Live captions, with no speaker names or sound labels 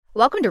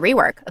Welcome to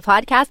Rework, a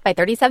podcast by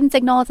 37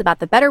 Signals about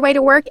the better way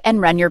to work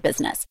and run your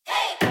business.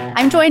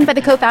 I'm joined by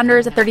the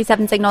co-founders of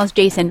 37 Signals,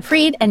 Jason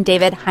Fried and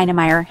David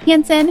Heinemeier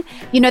Hansen.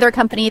 You know their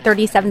company,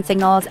 37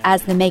 Signals,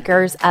 as the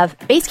makers of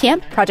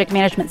Basecamp project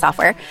management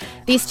software.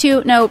 These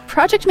two know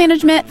project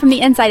management from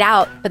the inside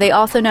out, but they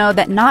also know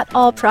that not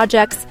all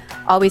projects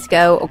always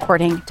go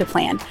according to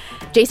plan.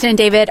 Jason and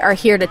David are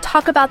here to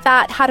talk about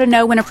that, how to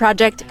know when a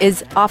project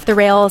is off the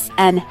rails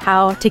and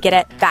how to get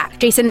it back.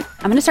 Jason,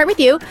 I'm going to start with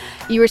you.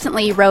 You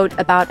recently wrote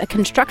about a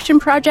construction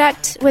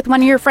project with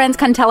one of your friends.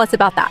 Kind of tell us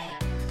about that.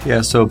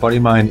 Yeah, so a buddy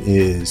of mine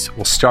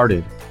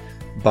started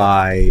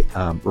by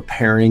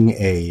repairing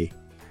a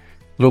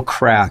little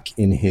crack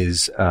in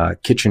his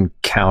kitchen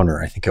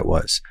counter, I think it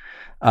was.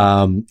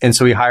 And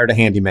so he hired a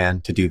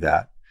handyman to do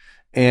that.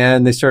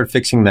 And they started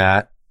fixing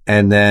that.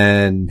 And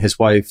then his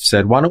wife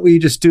said, why don't we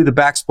just do the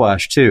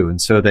backsplash too?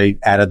 And so they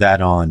added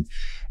that on.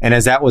 And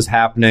as that was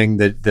happening,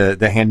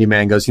 the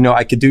handyman goes,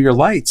 I could do your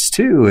lights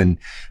too. And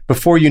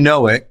before you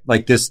know it,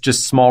 like this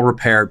just small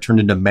repair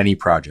turned into many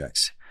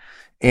projects.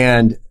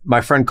 And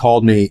my friend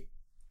called me,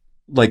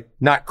 like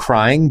not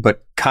crying,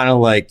 but kind of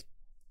like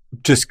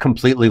just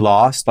completely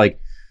lost.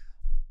 Like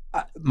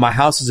my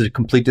house is a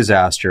complete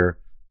disaster.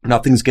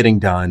 Nothing's getting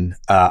done.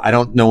 I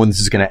don't know when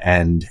this is going to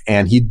end.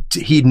 And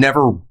he'd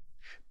never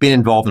been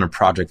involved in a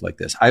project like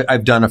this.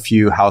 I've done a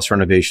few house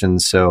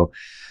renovations. So,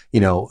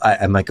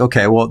 I'm like,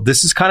 okay, well,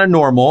 this is kind of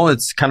normal.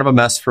 It's kind of a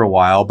mess for a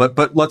while,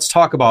 but let's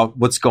talk about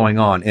what's going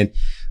on. And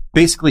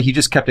basically he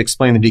just kept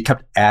explaining that he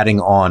kept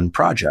adding on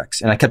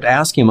projects. And I kept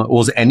asking him,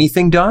 well, is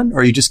anything done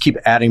or you just keep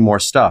adding more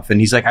stuff? And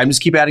he's like, I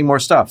just keep adding more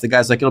stuff. The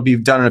guy's like, it'll be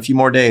done in a few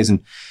more days.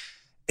 And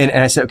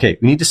I said, okay,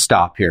 we need to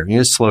stop here. We need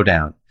to slow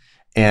down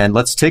and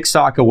let's take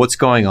stock of what's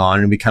going on.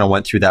 And we kind of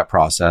went through that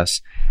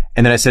process.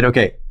 And then I said,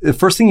 okay, the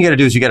first thing you got to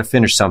do is you got to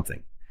finish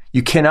something.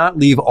 You cannot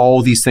leave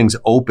all these things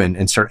open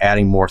and start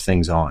adding more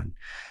things on.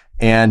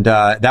 And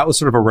that was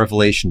sort of a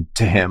revelation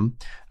to him,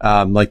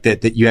 like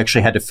that you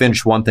actually had to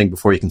finish one thing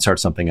before you can start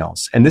something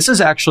else. And this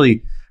is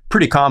actually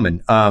pretty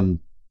common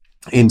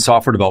in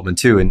software development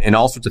too, and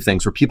all sorts of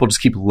things where people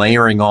just keep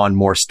layering on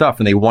more stuff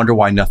and they wonder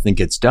why nothing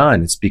gets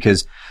done. It's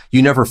because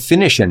you never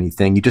finish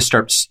anything.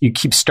 You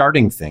keep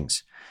starting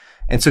things.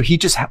 And so he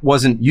just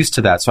wasn't used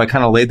to that. So I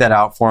kind of laid that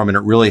out for him and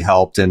it really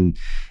helped. And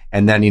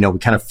then, we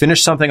kind of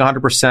finish something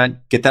 100%,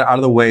 get that out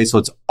of the way. So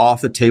it's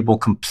off the table,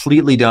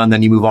 completely done.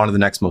 Then you move on to the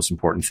next most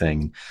important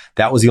thing.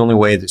 That was the only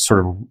way to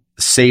sort of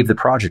save the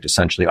project,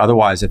 essentially.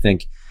 Otherwise, I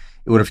think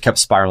it would have kept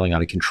spiraling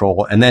out of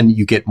control. And then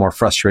you get more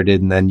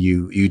frustrated and then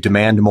you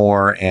demand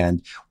more.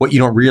 And what you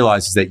don't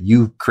realize is that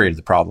you created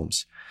the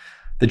problems.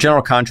 The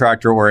general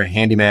contractor or a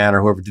handyman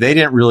or whoever,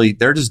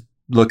 they're just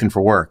looking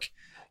for work.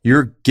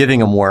 You're giving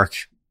them work.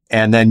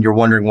 And then you're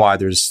wondering why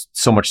there's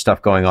so much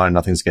stuff going on and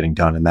nothing's getting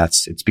done. And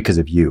it's because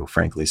of you,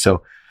 frankly.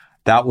 So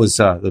that was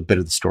the bit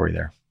of the story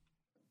there.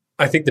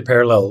 I think the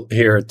parallel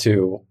here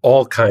to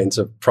all kinds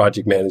of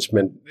project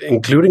management,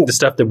 including the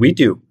stuff that we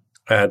do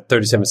at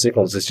 37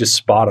 Signals, is just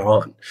spot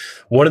on.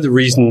 One of the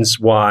reasons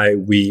why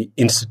we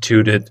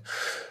instituted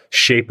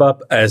ShapeUp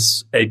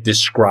as a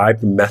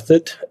described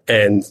method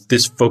and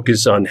this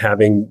focus on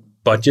having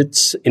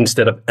budgets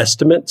instead of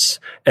estimates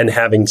and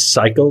having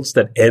cycles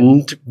that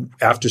end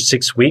after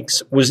 6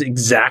 weeks was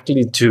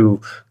exactly to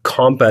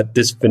combat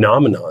this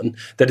phenomenon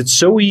that it's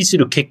so easy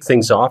to kick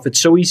things off. It's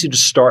so easy to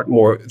start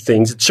more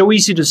things. It's so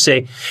easy to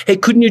say, hey,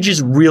 couldn't you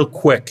just real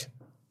quick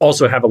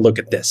also have a look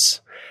at this?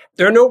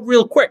 There are no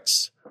real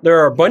quicks. There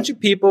are a bunch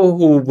of people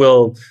who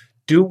will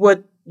do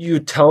what you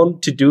tell them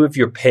to do if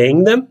you're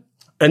paying them.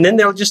 And then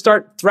they'll just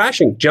start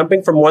thrashing,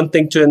 jumping from one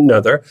thing to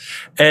another.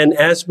 And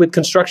as with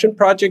construction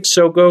projects,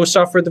 so go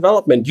software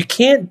development. You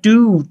can't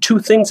do two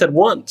things at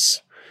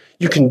once.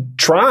 You can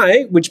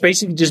try, which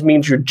basically just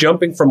means you're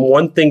jumping from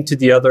one thing to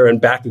the other and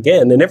back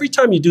again. And every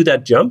time you do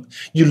that jump,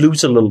 you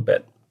lose a little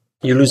bit.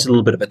 You lose a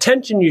little bit of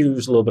attention. You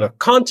lose a little bit of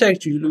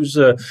context. You lose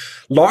a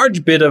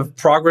large bit of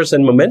progress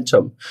and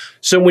momentum.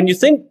 So when you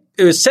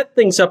set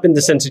things up in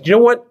the sense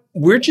that,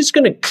 we're just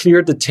going to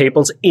clear the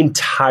tables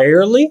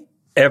entirely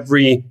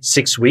every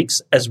 6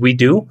 weeks, as we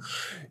do,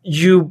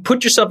 you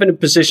put yourself in a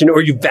position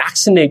or you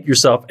vaccinate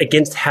yourself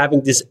against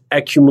having this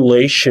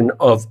accumulation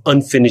of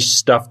unfinished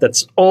stuff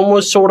that's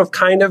almost sort of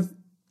kind of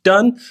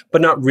done,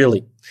 but not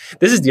really.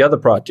 This is the other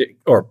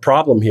project or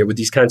problem here with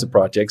these kinds of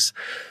projects.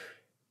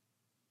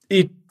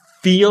 It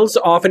feels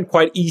often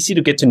quite easy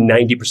to get to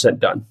 90%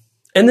 done.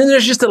 And then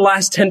there's just the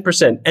last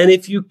 10%. And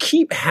if you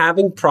keep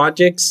having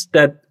projects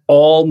that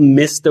all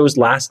miss those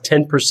last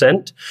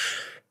 10%,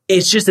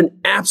 it's just an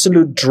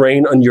absolute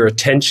drain on your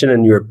attention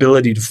and your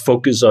ability to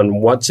focus on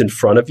what's in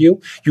front of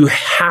you. You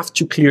have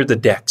to clear the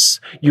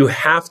decks. You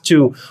have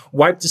to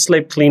wipe the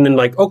slate clean and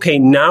okay,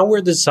 now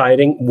we're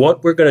deciding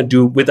what we're going to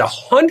do with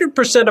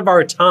 100% of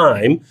our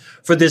time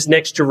for this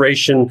next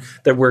duration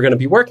that we're going to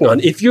be working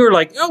on. If you're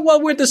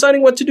we're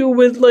deciding what to do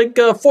with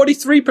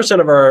 43%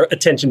 of our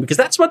attention because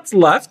that's what's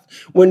left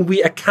when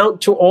we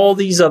account to all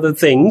these other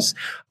things,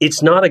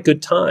 it's not a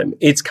good time.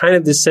 It's kind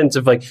of this sense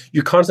of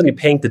you're constantly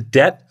paying the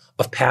debt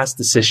of past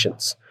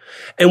decisions.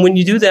 And when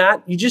you do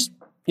that, you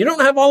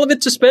don't have all of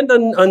it to spend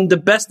on the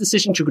best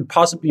decisions you could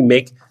possibly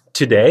make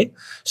today.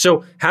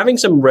 So having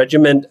some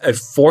regiment, a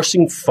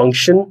forcing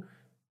function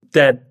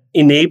that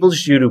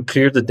enables you to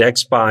clear the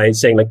decks by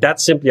saying like,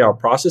 that's simply our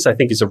process, I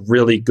think is a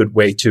really good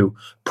way to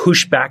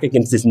push back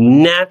against this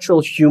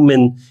natural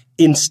human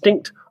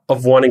instinct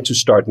of wanting to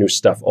start new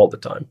stuff all the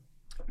time.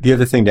 The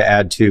other thing to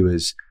add too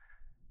is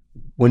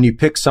when you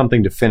pick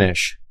something to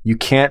finish, you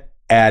can't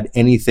add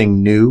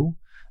anything new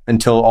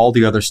until all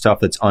the other stuff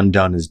that's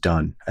undone is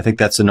done. I think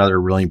that's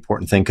another really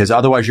important thing, because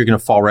otherwise you're going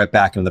to fall right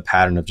back into the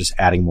pattern of just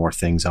adding more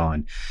things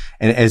on.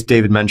 And as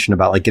David mentioned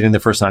about like getting the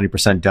first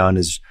 90% done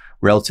is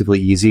relatively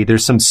easy.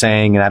 There's some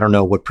saying, and I don't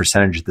know what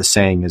percentage the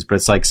saying is, but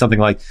it's like something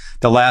like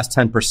the last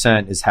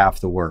 10% is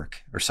half the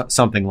work or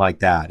something like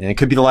that. And it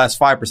could be the last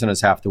 5%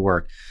 is half the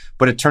work,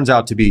 but it turns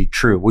out to be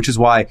true, which is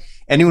why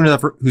anyone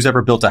who's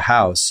ever built a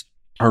house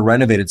or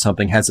renovated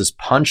something has this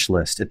punch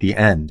list at the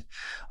end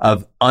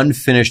of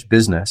unfinished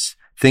business,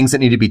 things that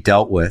need to be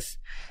dealt with.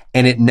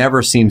 And it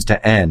never seems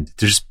to end.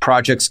 There's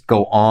projects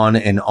go on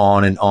and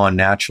on and on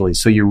naturally.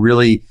 So you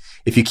really,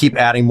 if you keep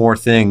adding more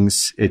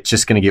things, it's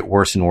just going to get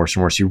worse and worse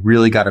and worse. You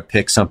really got to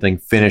pick something,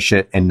 finish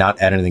it, and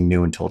not add anything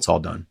new until it's all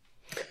done.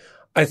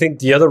 I think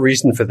the other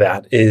reason for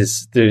that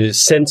is the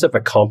sense of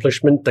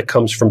accomplishment that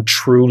comes from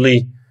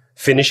truly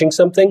finishing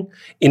something.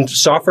 In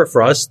software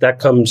for us,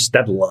 that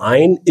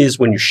line is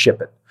when you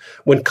ship it.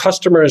 When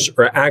customers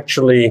are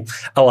actually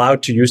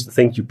allowed to use the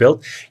thing you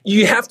built,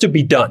 you have to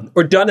be done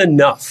or done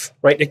enough,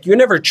 right? Like you're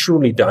never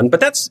truly done, but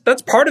that's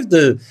part of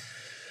the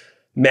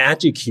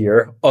magic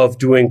here of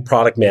doing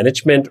product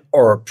management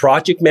or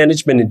project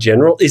management in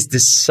general is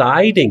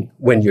deciding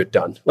when you're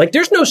done. Like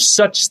there's no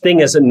such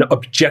thing as an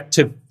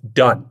objective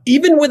done.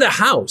 Even with a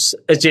house,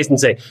 as Jason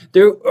say,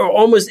 there are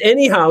almost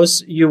any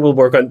house you will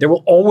work on, there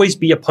will always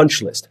be a punch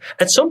list.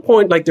 At some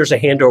point, like there's a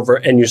handover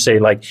and you say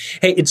like,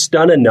 hey, it's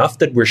done enough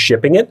that we're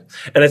shipping it.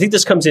 And I think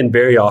this comes in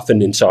very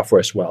often in software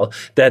as well,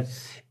 that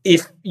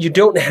if you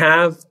don't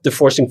have the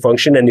forcing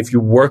function and if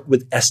you work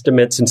with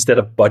estimates instead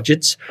of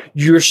budgets,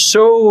 you're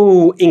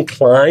so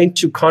inclined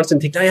to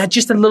constantly think,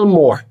 just a little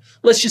more.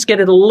 Let's just get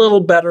it a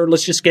little better.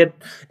 Let's just get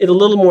it a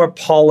little more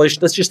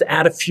polished. Let's just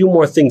add a few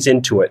more things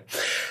into it.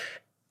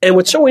 And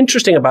what's so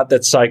interesting about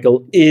that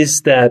cycle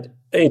is that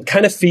it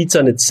kind of feeds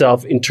on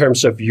itself in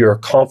terms of your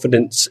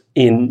confidence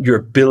in your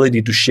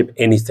ability to ship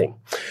anything.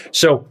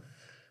 So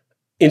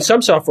in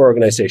some software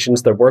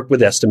organizations that work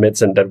with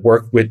estimates and that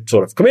work with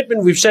sort of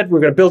commitment, we've said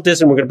we're going to build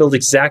this and we're going to build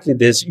exactly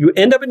this. You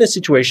end up in a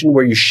situation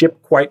where you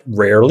ship quite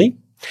rarely.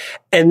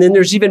 And then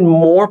there's even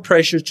more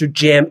pressure to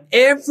jam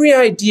every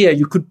idea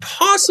you could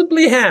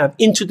possibly have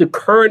into the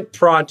current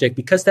project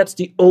because that's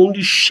the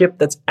only ship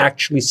that's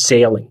actually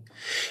sailing.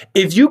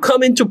 If you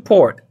come into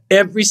port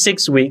every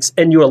 6 weeks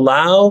and you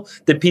allow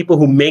the people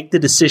who make the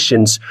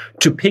decisions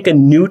to pick a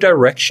new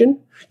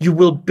direction, you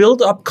will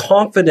build up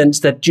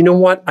confidence that, you know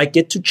what, I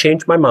get to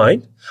change my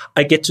mind.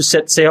 I get to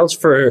set sails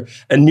for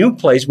a new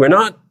place. We're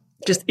not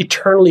just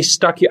eternally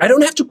stuck here. I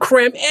don't have to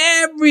cram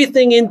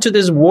everything into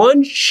this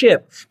one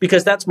ship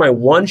because that's my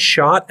one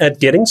shot at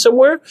getting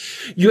somewhere.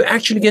 You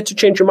actually get to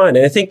change your mind.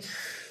 And I think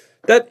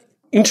that,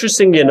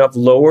 interestingly enough,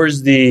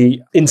 lowers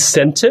the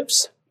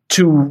incentives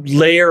to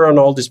layer on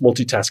all this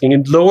multitasking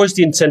and lowers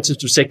the incentives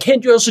to say,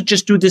 can't you also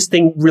just do this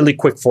thing really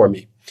quick for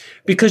me?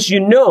 Because you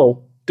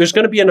know there's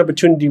going to be an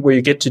opportunity where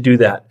you get to do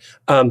that.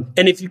 And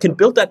if you can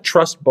build that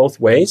trust both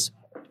ways,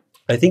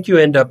 I think you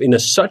end up in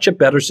such a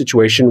better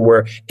situation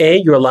where, A,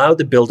 you allow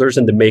the builders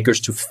and the makers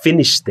to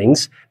finish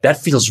things.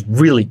 That feels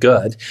really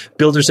good.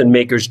 Builders and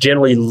makers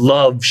generally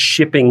love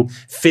shipping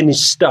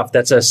finished stuff.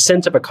 That's a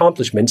sense of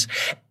accomplishments.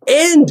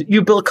 And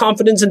you build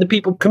confidence in the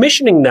people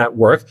commissioning that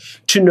work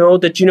to know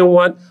that, you know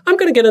what, I'm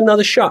going to get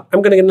another shot.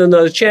 I'm going to get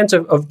another chance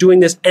of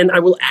doing this, and I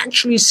will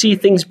actually see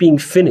things being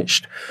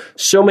finished.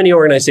 So many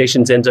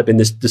organizations end up in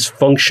this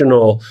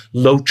dysfunctional,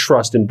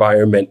 low-trust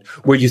environment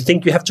where you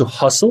think you have to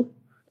hustle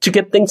to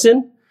get things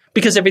in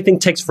because everything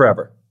takes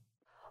forever.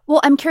 Well,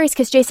 I'm curious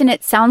because, Jason,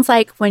 it sounds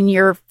like when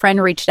your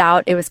friend reached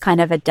out, it was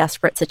kind of a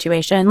desperate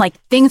situation. Like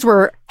things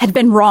had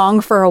been wrong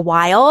for a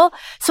while.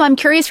 So I'm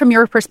curious from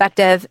your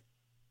perspective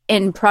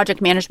in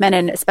project management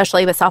and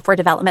especially with software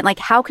development, like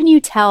how can you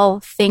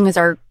tell things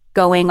are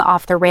going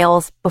off the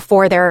rails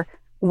before they're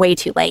way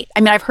too late?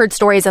 I mean, I've heard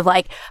stories of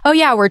like, oh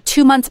yeah, we're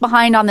 2 months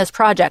behind on this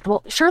project.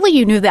 Well, surely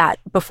you knew that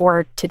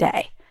before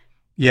today.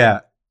 Yeah,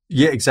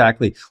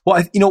 exactly.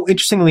 Well,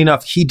 interestingly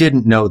enough, he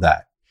didn't know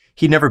that.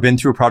 He'd never been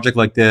through a project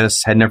like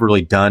this, had never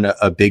really done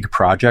a big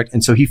project.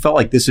 And so he felt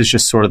like this is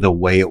just sort of the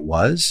way it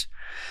was.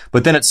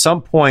 But then at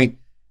some point,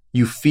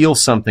 you feel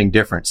something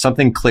different.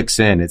 Something clicks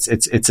in. It's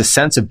a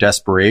sense of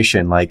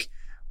desperation, like,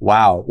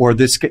 wow, or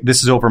this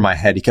is over my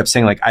head. He kept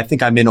saying like, I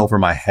think I'm in over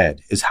my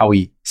head is how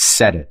he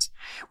said it,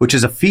 which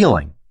is a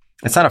feeling.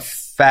 It's not a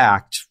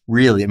fact,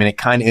 really. I mean, it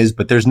kind of is,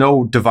 but there's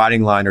no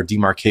dividing line or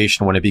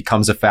demarcation when it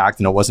becomes a fact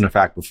and it wasn't a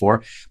fact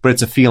before, but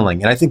it's a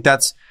feeling. And I think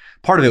that's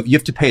part of it. You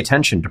have to pay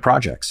attention to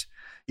projects.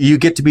 You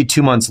get to be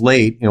 2 months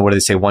late, what do they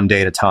say, one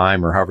day at a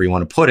time or however you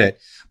want to put it.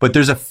 But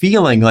there's a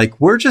feeling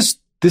like we're just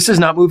this is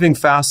not moving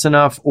fast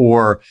enough,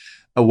 or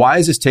why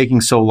is this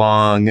taking so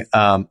long?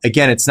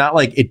 Again, it's not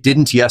like it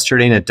didn't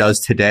yesterday and it does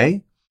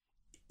today.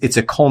 It's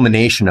a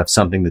culmination of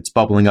something that's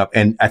bubbling up.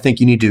 And I think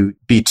you need to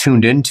be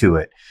tuned into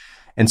it.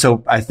 And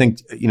so I think,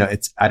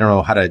 I don't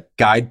know how to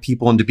guide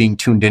people into being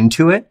tuned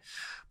into it.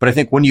 But I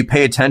think when you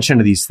pay attention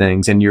to these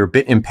things and you're a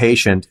bit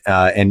impatient,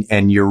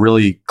 and you're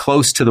really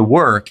close to the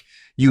work,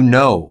 you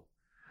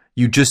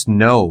just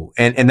know.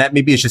 And that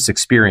maybe is just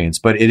experience,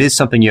 but it is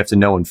something you have to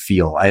know and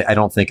feel. I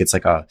don't think it's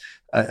like a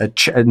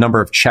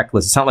number of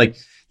checklists. It's not like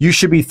you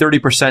should be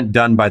 30%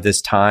 done by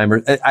this time,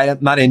 or I'm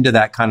not into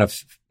that kind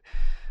of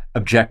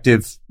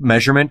objective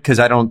measurement, because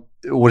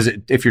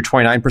if you're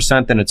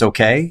 29%, then it's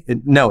okay?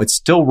 No, it's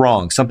still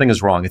wrong. Something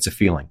is wrong. It's a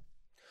feeling.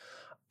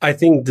 I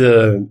think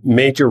the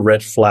major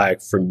red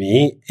flag for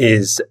me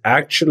is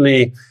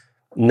actually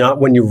not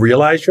when you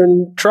realize you're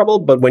in trouble,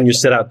 but when you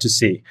set out to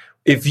see.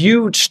 If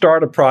you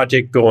start a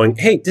project going,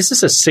 hey, this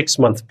is a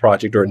 6-month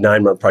project or a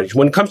 9-month project,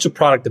 when it comes to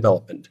product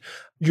development,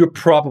 you're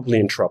probably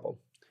in trouble.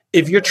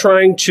 If you're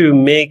trying to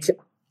make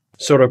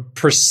sort of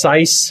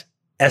precise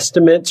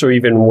estimates or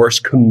even worse,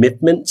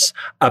 commitments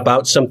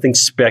about something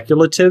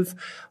speculative,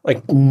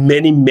 like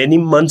many, many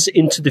months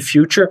into the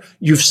future,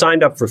 you've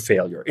signed up for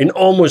failure in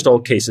almost all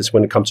cases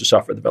when it comes to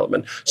software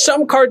development.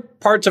 Some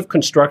parts of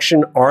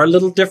construction are a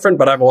little different,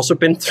 but I've also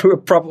been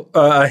through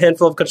a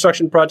handful of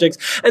construction projects,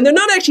 and they're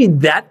not actually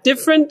that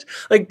different.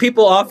 Like,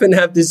 people often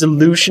have this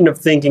illusion of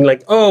thinking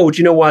like, oh, do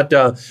you know what?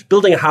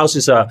 Building a house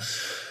is a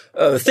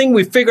thing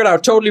we figured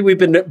out totally. We've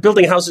been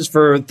building houses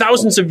for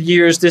thousands of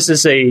years. This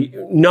is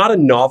not a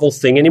novel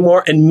thing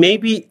anymore. And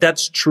maybe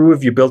that's true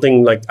if you're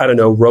building, like, I don't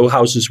know, row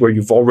houses where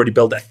you've already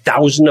built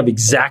 1,000 of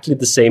exactly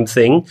the same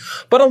thing.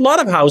 But a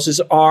lot of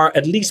houses are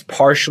at least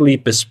partially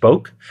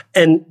bespoke.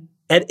 And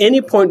at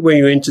any point where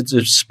you're into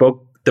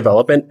bespoke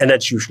development, and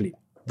that's usually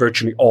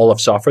virtually all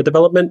of software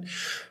development,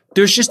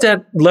 there's just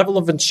that level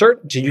of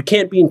uncertainty. You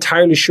can't be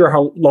entirely sure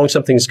how long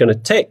something is going to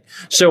take.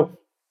 So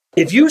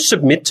if you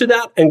submit to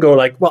that and go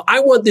like, well, I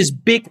want this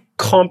big,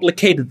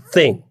 complicated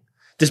thing.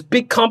 This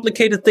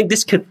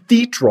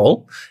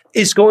cathedral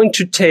is going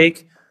to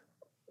take,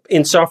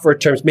 in software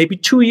terms, maybe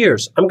 2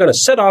 years. I'm going to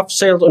set off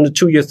sail on the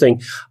 2-year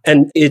thing.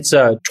 And it's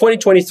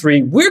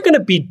 2023. We're going to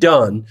be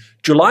done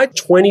July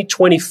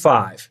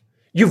 2025.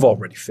 You've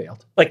already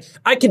failed. Like,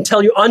 I can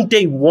tell you on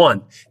day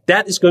one,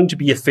 that is going to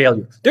be a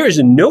failure. There is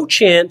no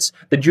chance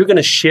that you're going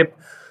to ship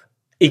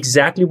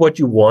exactly what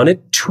you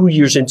wanted 2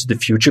 years into the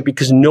future,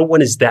 because no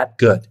one is that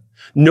good.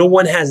 No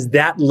one has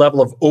that level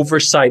of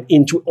oversight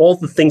into all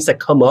the things that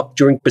come up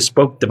during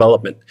bespoke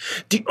development.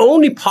 The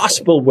only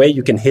possible way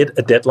you can hit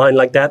a deadline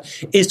like that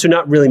is to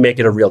not really make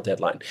it a real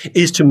deadline,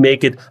 is to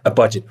make it a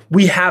budget.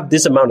 We have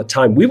this amount of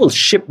time. We will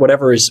ship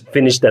whatever is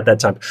finished at that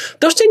time.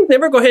 Those things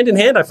never go hand in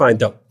hand, I find,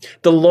 though.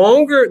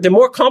 The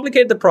more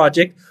complicated the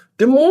project,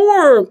 the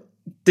more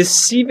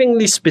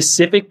deceivingly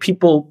specific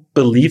people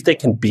believe they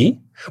can be,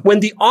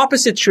 when the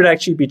opposite should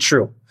actually be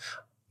true.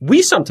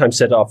 We sometimes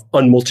set off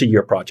on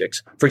multi-year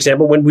projects. For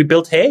example, when we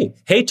built Hey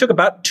took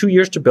about 2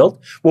 years to build.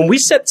 When we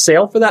set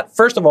sail for that,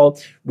 first of all,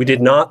 we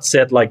did not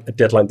set like a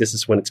deadline. This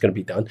is when it's going to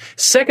be done.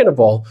 Second of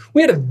all,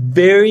 we had a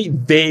very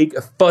vague,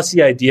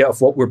 fuzzy idea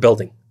of what we're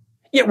building.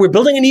 Yeah, we're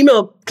building an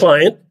email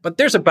client, but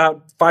there's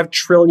about 5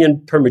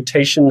 trillion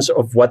permutations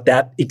of what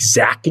that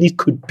exactly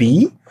could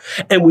be.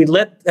 And we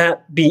let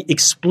that be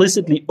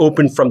explicitly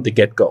open from the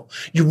get-go.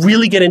 You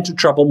really get into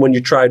trouble when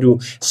you try to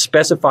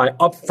specify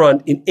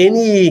upfront in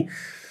any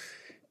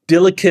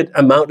delicate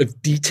amount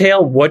of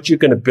detail what you're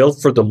going to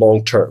build for the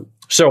long term.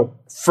 So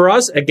for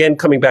us, again,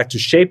 coming back to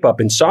Shape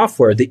Up in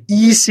software, the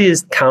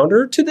easiest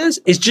counter to this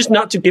is just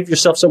not to give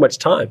yourself so much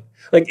time.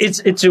 Like,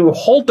 it's to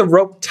hold the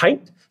rope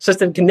tight, such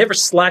that it can never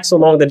slack so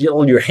long that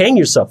you hang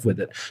yourself with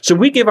it. So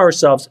we give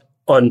ourselves,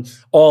 on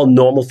all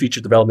normal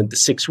feature development, the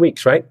 6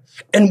 weeks, right?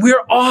 And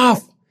we're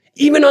off.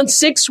 Even on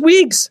 6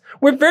 weeks,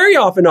 we're very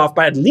often off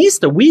by at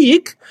least a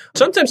week,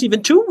 sometimes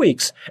even 2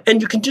 weeks.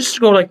 And you can just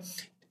go like,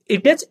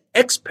 it gets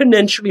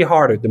exponentially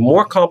harder the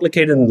more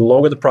complicated and the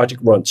longer the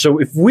project runs. So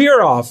if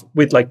we're off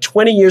with like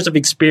 20 years of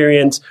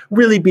experience,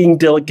 really being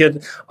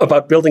delicate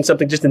about building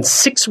something just in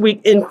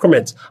 6-week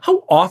increments,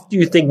 how off do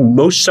you think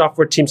most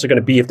software teams are going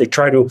to be if they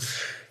try to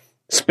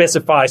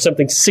specify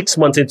something 6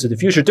 months into the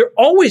future? They're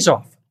always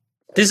off.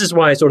 This is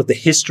why sort of the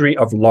history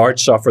of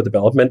large software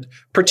development,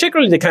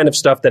 particularly the kind of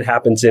stuff that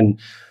happens in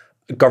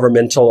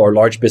governmental or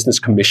large business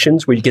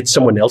commissions where you get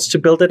someone else to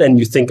build it and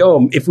you think,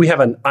 oh, if we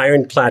have an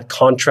ironclad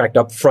contract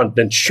up front,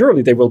 then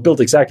surely they will build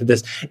exactly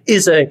this,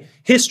 is a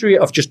history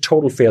of just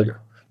total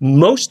failure.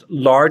 Most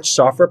large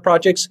software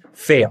projects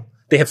fail.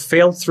 They have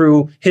failed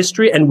through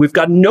history, and we've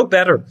gotten no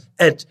better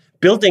at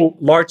building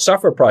large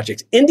software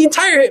projects. In the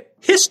entire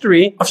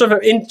history of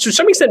software, to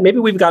some extent, maybe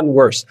we've gotten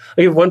worse.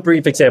 I'll give one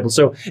brief example.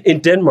 So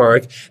in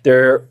Denmark,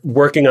 they're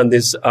working on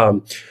this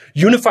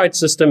unified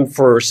system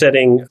for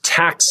setting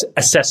tax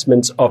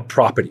assessments of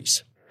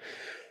properties.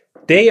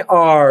 They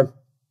are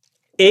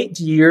 8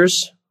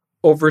 years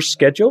over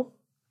schedule,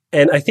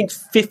 And I think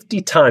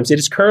 50 times it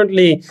is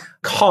currently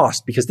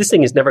cost, because this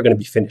thing is never going to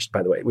be finished,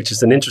 by the way, which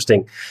is an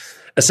interesting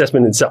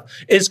assessment in itself.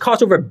 It's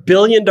cost over $1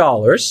 billion.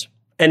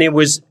 And it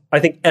was, I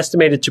think,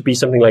 estimated to be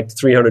something like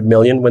 300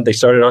 million when they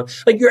started on.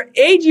 Like, you're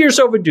 8 years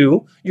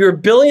overdue. You're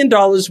 $1 billion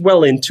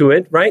well into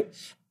it, right?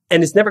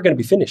 And it's never going to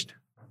be finished.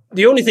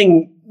 The only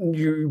thing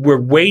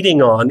we're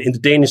waiting on in the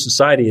Danish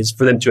society is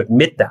for them to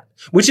admit that,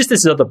 which is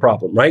this other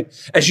problem, right?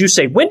 As you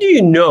say, when do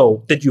you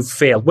know that you've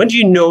failed? When do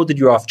you know that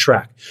you're off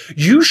track?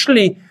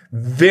 Usually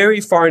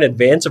very far in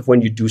advance of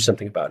when you do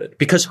something about it,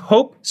 because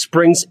hope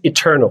springs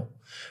eternal.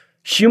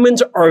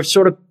 Humans are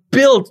sort of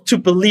built to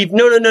believe,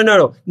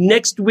 no.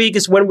 Next week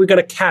is when we're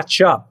going to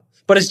catch up.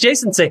 But as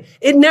Jason say,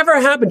 it never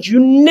happens. You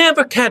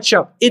never catch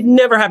up. It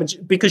never happens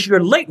because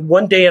you're late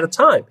one day at a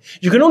time.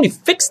 You can only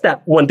fix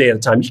that one day at a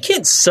time. You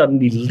can't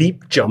suddenly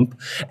leap jump.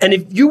 And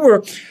if you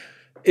were,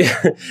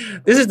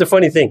 this is the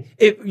funny thing.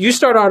 If you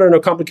start out on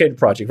a complicated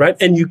project, right?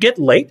 And you get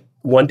late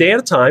one day at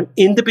a time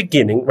in the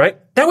beginning, right?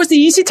 That was the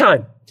easy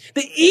time.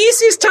 The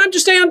easiest time to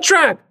stay on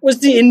track was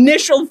the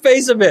initial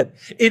phase of it.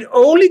 It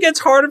only gets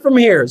harder from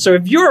here. So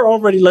if you're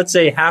already, let's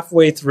say,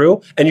 halfway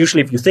through, and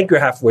usually if you think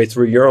you're halfway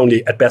through, you're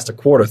only at best a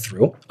quarter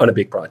through on a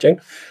big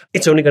project,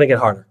 it's only going to get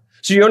harder.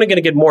 So you're only going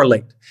to get more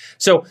late.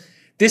 So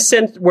this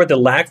sense where the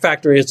lag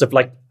factor is of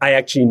like, I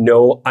actually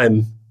know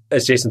I'm,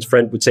 as Jason's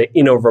friend would say,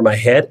 in over my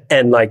head,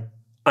 and like,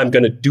 I'm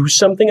going to do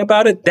something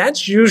about it.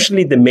 That's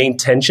usually the main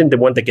tension. The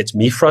one that gets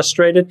me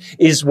frustrated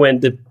is when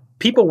the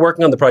people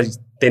working on the project,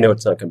 they know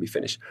it's not going to be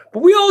finished.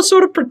 But we all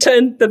sort of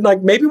pretend that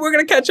like, maybe we're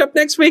going to catch up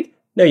next week.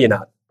 No, you're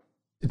not.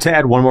 To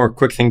add one more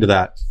quick thing to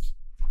that,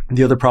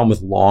 the other problem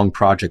with long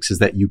projects is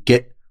that you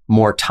get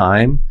more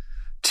time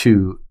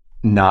to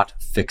not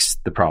fix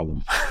the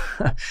problem.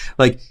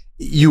 Like,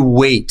 you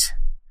wait.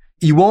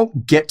 You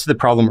won't get to the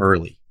problem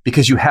early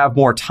because you have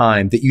more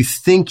time that you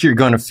think you're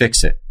going to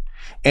fix it.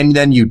 And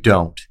then you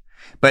don't.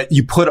 But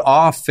you put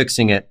off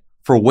fixing it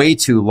for way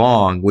too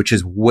long, which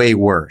is way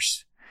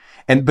worse.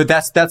 But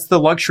that's the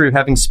luxury of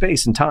having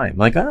space and time.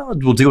 Like, oh,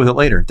 we'll deal with it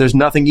later. There's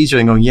nothing easier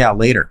than going, yeah,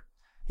 later.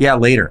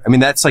 I mean,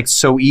 that's like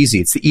so easy.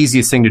 It's the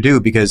easiest thing to do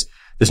because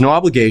there's no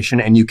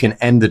obligation and you can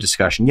end the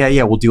discussion.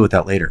 Yeah, we'll deal with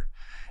that later.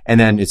 And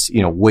then it's,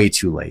 way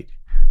too late.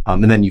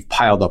 And then you've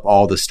piled up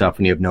all this stuff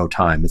and you have no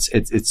time.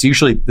 It's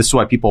usually, this is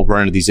why people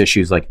run into these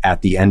issues like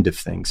at the end of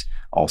things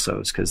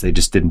also, is because they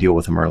just didn't deal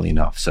with them early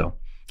enough. So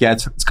yeah,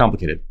 it's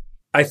complicated.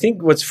 I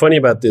think what's funny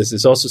about this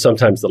is also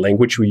sometimes the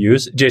language we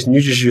use. Jason, you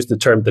just used the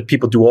term that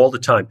people do all the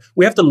time.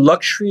 We have the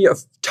luxury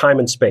of time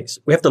and space.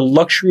 We have the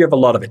luxury of a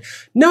lot of it.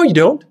 No, you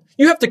don't.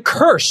 You have the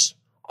curse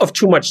of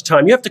too much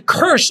time. You have the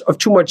curse of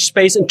too much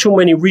space and too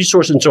many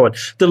resources and so on.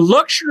 The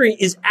luxury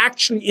is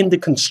actually in the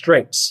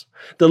constraints.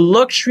 The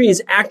luxury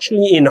is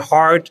actually in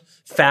hard,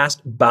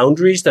 fast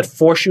boundaries that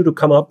force you to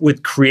come up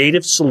with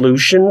creative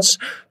solutions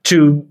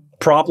to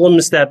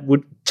problems that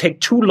would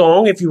take too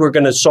long if you were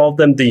going to solve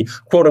them the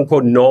quote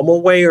unquote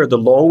normal way or the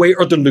long way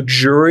or the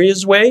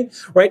luxurious way,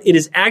 right? It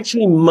is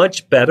actually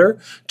much better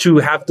to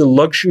have the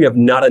luxury of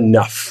not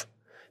enough.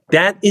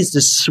 That is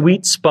the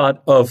sweet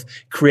spot of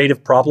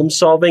creative problem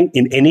solving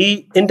in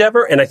any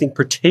endeavor. And I think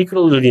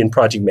particularly in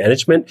project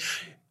management,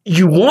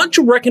 you want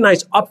to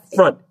recognize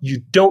upfront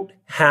you don't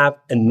have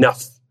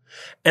enough.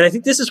 And I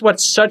think this is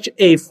what's such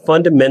a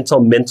fundamental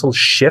mental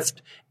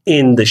shift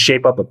in the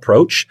shape up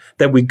approach,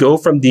 that we go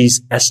from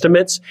these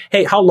estimates.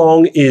 Hey, how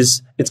long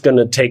is it's going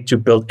to take to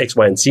build X,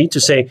 Y, and Z,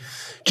 to say,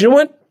 do you know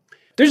what?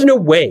 There's no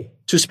way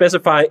to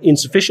specify in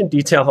sufficient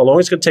detail how long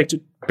it's going to take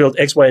to build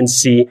X, Y, and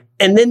Z,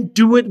 and then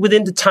do it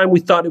within the time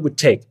we thought it would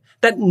take.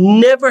 That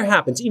never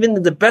happens, even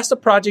in the best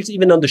of projects,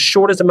 even on the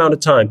shortest amount of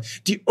time.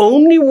 The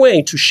only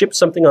way to ship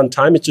something on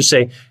time is to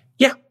say,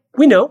 yeah,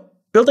 we know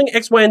building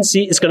X, Y, and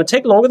Z is going to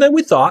take longer than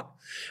we thought.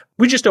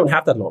 We just don't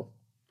have that long.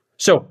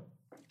 So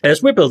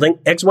as we're building,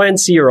 X, Y, and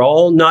Z are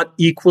all not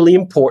equally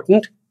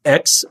important.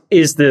 X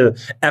is the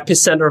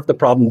epicenter of the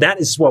problem. That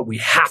is what we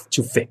have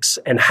to fix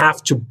and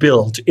have to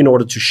build in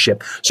order to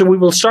ship. So we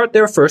will start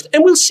there first,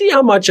 and we'll see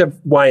how much of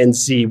Y and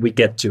Z we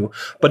get to.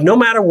 But no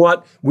matter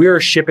what, we are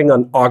shipping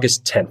on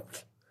August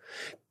 10th.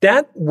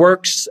 That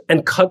works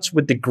and cuts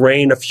with the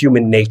grain of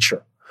human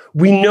nature.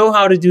 We know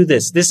how to do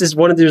this. This is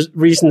one of the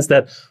reasons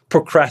that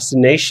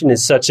procrastination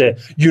is such a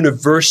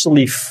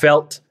universally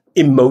felt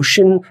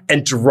emotion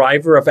and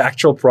driver of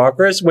actual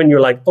progress. When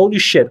you're like, holy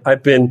shit,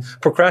 I've been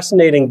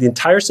procrastinating the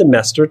entire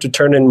semester to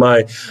turn in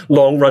my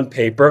long run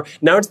paper.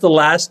 Now it's the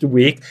last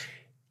week.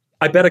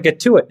 I better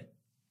get to it.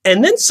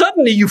 And then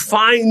suddenly you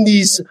find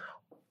these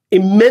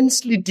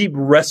immensely deep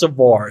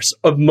reservoirs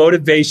of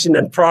motivation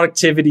and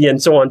productivity and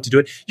so on to do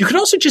it. You could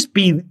also just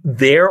be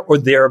there or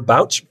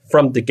thereabouts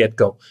from the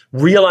get-go,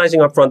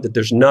 realizing up front that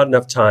there's not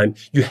enough time.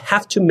 You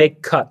have to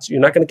make cuts. You're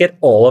not going to get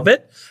all of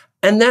it.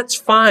 And that's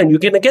fine. You're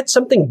going to get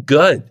something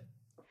good.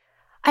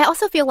 I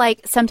also feel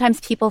like sometimes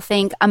people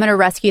think I'm going to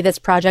rescue this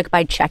project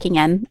by checking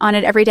in on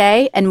it every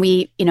day. And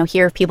we,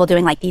 hear of people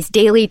doing like these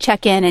daily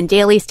check-in and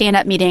daily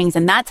stand-up meetings.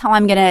 And that's how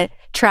I'm going to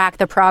track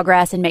the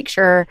progress and make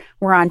sure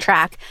we're on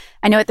track.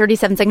 I know at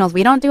 37 Signals,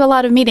 we don't do a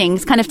lot of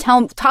meetings. Kind of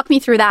talk me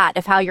through that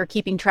of how you're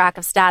keeping track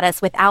of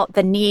status without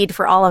the need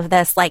for all of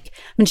this. Like,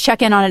 I'm going to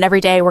check in on it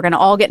every day. We're going to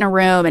all get in a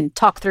room and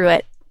talk through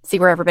it, see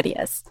where everybody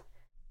is.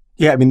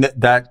 Yeah, I mean,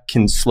 that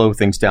can slow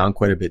things down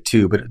quite a bit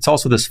too, but it's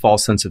also this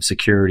false sense of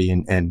security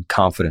and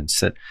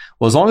confidence that,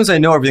 well, as long as I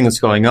know everything that's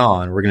going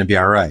on, we're going to be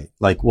all right.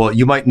 Like, well,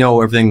 you might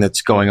know everything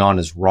that's going on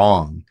is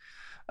wrong.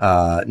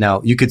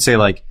 Now, you could say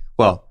like,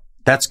 well,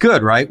 that's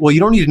good, right? Well, you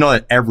don't need to know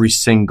that every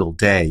single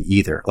day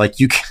either. Like,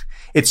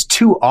 it's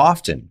too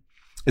often.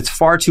 It's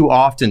far too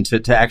often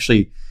to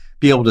actually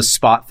be able to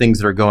spot things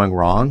that are going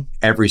wrong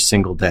every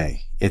single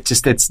day.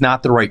 It's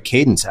not the right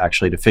cadence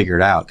actually to figure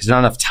it out because there's not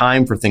enough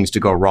time for things to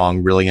go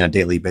wrong really on a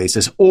daily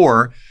basis,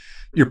 or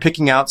you're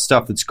picking out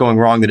stuff that's going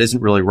wrong that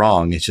isn't really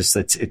wrong. It's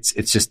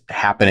just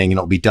happening and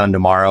it'll be done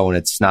tomorrow and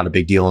it's not a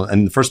big deal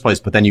in the first place,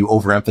 but then you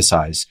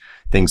overemphasize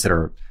things that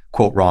are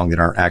quote wrong that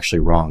aren't actually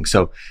wrong.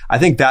 So I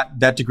think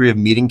that degree of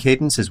meeting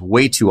cadence is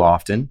way too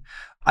often.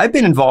 I've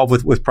been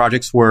involved with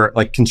projects where,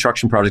 like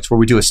construction projects, where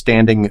we do a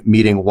standing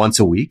meeting once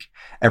a week,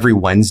 every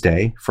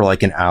Wednesday for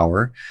like an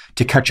hour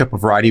to catch up a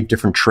variety of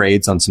different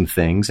trades on some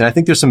things. And I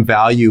think there's some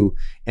value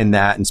in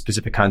that in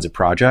specific kinds of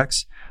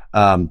projects.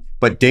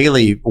 But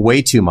daily,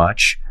 way too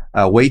much,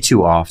 way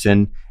too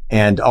often.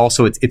 And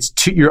also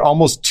you're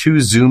almost too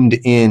zoomed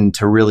in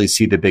to really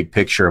see the big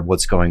picture of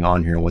what's going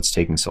on here and what's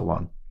taking so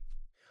long.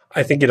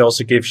 I think it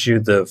also gives you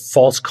the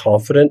false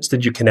confidence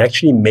that you can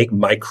actually make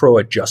micro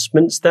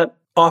adjustments that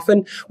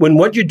often when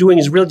what you're doing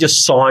is really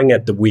just sawing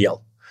at the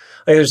wheel.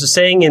 Like there's a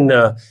saying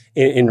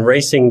in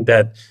racing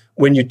that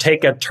when you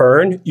take a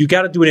turn, you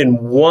got to do it in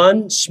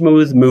one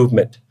smooth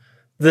movement.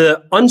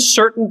 The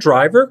uncertain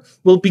driver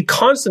will be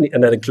constantly,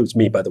 and that includes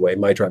me, by the way,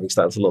 my driving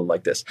style is a little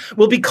like this,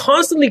 will be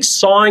constantly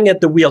sawing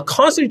at the wheel,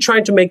 constantly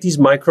trying to make these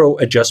micro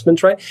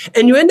adjustments, right?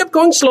 And you end up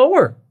going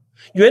slower.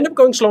 You end up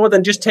going slower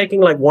than just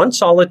taking like one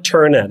solid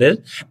turn at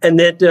it and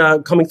then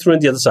coming through on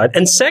the other side.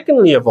 And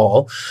secondly of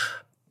all,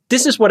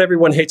 this is what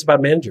everyone hates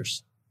about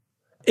managers.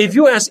 If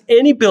you ask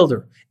any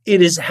builder,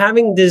 it is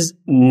having this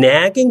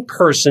nagging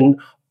person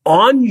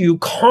on you,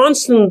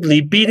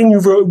 constantly beating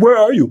you for, where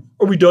are you?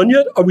 Are we done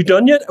yet? Are we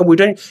done yet? Are we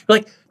done? You're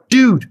like,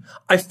 dude,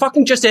 I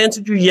fucking just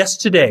answered you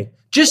yesterday.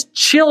 Just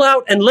chill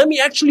out and let me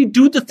actually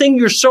do the thing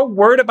you're so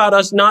worried about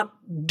us not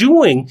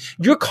doing.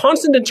 Your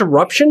constant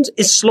interruptions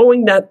is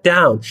slowing that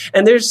down.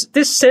 And there's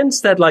this sense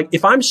that like,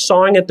 if I'm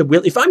sawing at the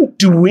wheel, if I'm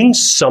doing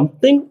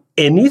something,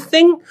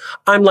 anything,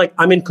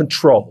 I'm in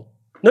control.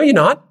 No, you're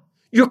not.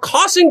 You're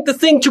causing the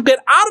thing to get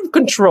out of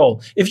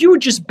control. If you would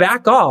just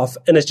back off,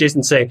 and as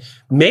Jason say,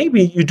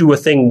 maybe you do a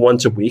thing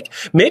once a week.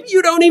 Maybe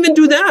you don't even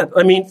do that.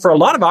 I mean, for a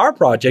lot of our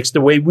projects,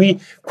 the way we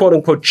quote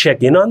unquote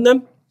check in on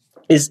them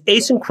is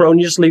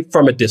asynchronously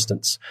from a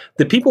distance.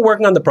 The people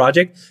working on the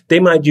project,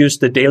 they might use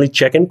the daily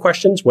check-in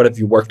questions. What have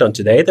you worked on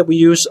today that we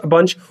use a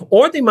bunch?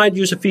 Or they might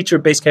use a feature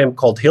of Basecamp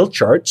called Hill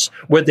Charts,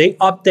 where they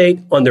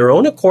update on their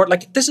own accord,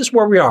 like this is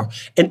where we are.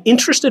 And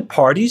interested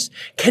parties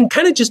can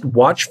kind of just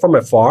watch from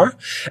afar.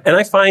 And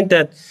I find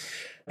that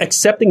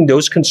accepting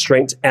those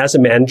constraints as a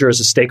manager, as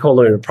a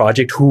stakeholder in a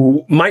project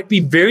who might be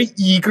very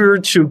eager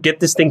to get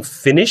this thing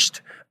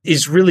finished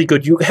is really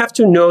good. You have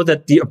to know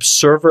that the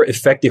observer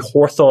effect, the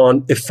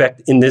Hawthorne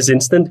effect in this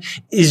instant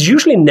is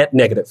usually net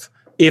negative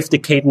if the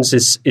cadence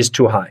is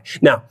too high.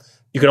 Now,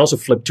 you can also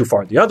flip too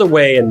far the other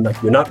way and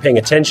like you're not paying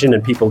attention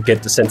and people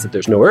get the sense that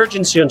there's no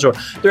urgency. And so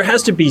there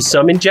has to be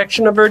some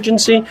injection of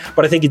urgency,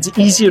 but I think it's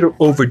easier to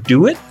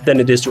overdo it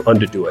than it is to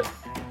underdo it.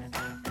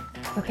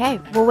 Okay.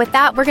 Well, with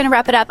that, we're going to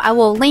wrap it up. I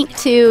will link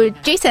to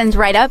Jason's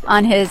write-up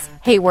on his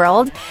Hey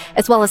World,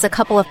 as well as a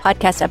couple of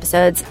podcast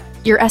episodes.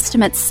 Your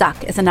Estimates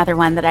Suck is another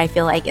one that I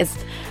feel like is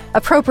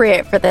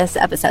appropriate for this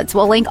episode. So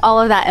we'll link all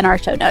of that in our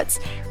show notes.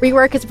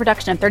 Rework is a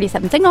production of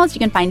 37 Signals. You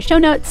can find show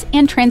notes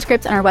and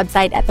transcripts on our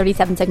website at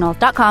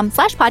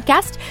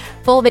 37signals.com/podcast.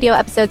 Full video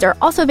episodes are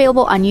also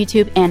available on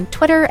YouTube and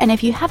Twitter. And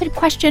if you have a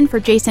question for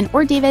Jason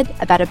or David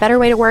about a better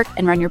way to work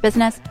and run your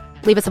business,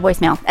 leave us a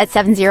voicemail at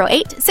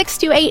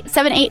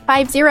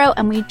 708-628-7850,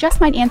 and we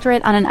just might answer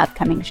it on an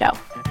upcoming show.